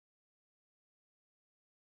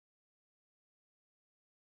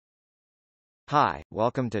Hi,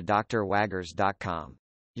 welcome to drwaggers.com,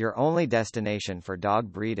 your only destination for dog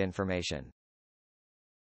breed information.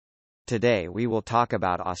 Today we will talk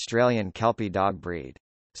about Australian Kelpie dog breed.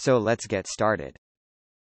 So let's get started.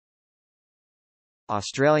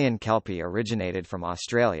 Australian Kelpie originated from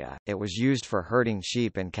Australia. It was used for herding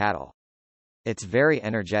sheep and cattle. It's very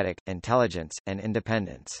energetic, intelligence, and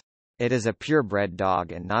independence. It is a purebred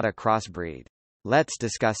dog and not a crossbreed. Let's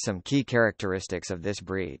discuss some key characteristics of this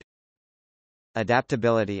breed.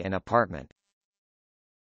 Adaptability in apartment.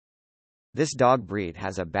 This dog breed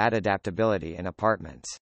has a bad adaptability in apartments.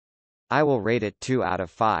 I will rate it 2 out of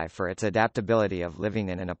 5 for its adaptability of living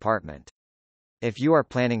in an apartment. If you are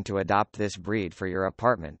planning to adopt this breed for your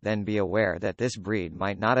apartment, then be aware that this breed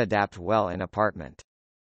might not adapt well in apartment.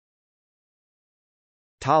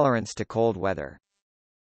 Tolerance to cold weather.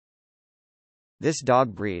 This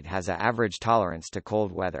dog breed has an average tolerance to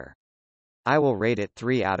cold weather. I will rate it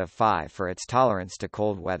 3 out of 5 for its tolerance to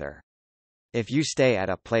cold weather. If you stay at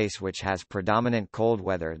a place which has predominant cold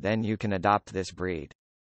weather, then you can adopt this breed.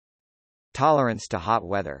 Tolerance to hot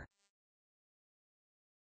weather.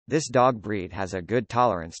 This dog breed has a good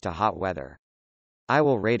tolerance to hot weather. I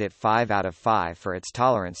will rate it 5 out of 5 for its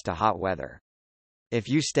tolerance to hot weather. If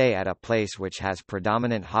you stay at a place which has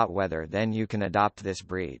predominant hot weather, then you can adopt this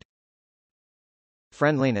breed.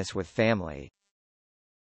 Friendliness with family.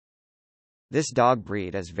 This dog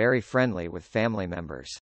breed is very friendly with family members.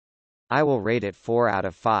 I will rate it 4 out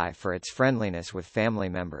of 5 for its friendliness with family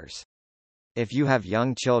members. If you have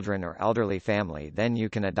young children or elderly family, then you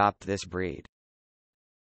can adopt this breed.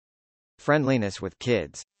 Friendliness with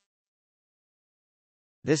kids.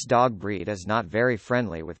 This dog breed is not very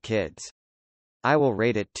friendly with kids. I will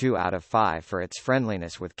rate it 2 out of 5 for its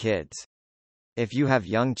friendliness with kids. If you have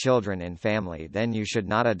young children in family, then you should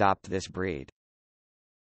not adopt this breed.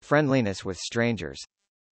 Friendliness with strangers.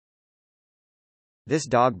 This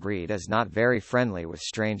dog breed is not very friendly with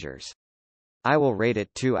strangers. I will rate it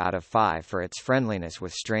 2 out of 5 for its friendliness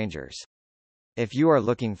with strangers. If you are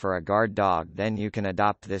looking for a guard dog, then you can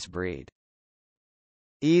adopt this breed.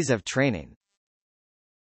 Ease of training.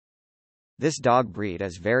 This dog breed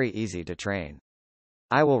is very easy to train.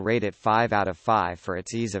 I will rate it 5 out of 5 for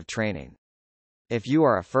its ease of training. If you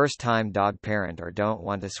are a first-time dog parent or don't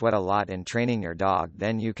want to sweat a lot in training your dog,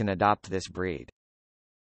 then you can adopt this breed.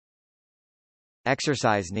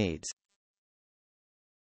 Exercise needs.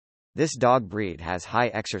 This dog breed has high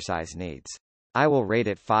exercise needs. I will rate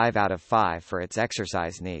it 5 out of 5 for its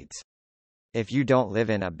exercise needs. If you don't live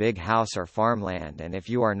in a big house or farmland, and if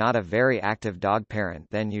you are not a very active dog parent,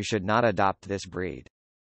 then you should not adopt this breed.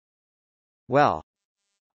 Well,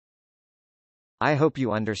 I hope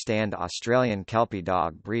you understand Australian Kelpie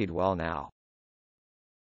dog breed well now.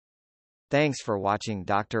 Thanks for watching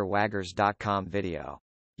drwaggers.com video.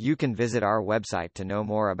 You can visit our website to know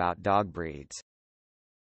more about dog breeds.